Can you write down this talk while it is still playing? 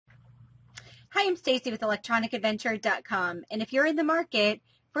Hi, I'm Stacy with electronicadventure.com, and if you're in the market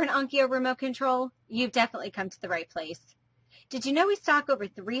for an ONKYO remote control, you've definitely come to the right place. Did you know we stock over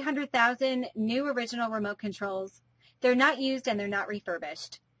 300,000 new original remote controls? They're not used and they're not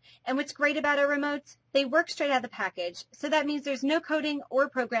refurbished. And what's great about our remotes, they work straight out of the package, so that means there's no coding or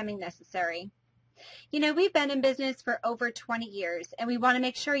programming necessary. You know, we've been in business for over 20 years, and we want to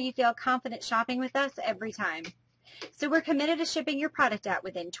make sure you feel confident shopping with us every time. So we're committed to shipping your product out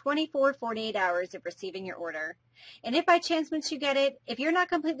within 48 hours of receiving your order. And if by chance once you get it, if you're not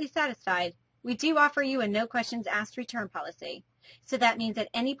completely satisfied, we do offer you a no questions asked return policy. So that means at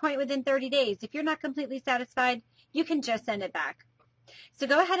any point within 30 days, if you're not completely satisfied, you can just send it back. So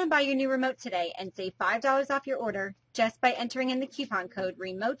go ahead and buy your new remote today and save $5 off your order just by entering in the coupon code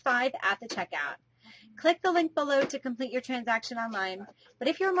REMOTE5 at the checkout. Click the link below to complete your transaction online, but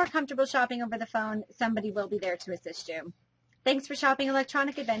if you're more comfortable shopping over the phone, somebody will be there to assist you. Thanks for shopping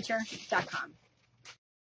electronicadventure.com.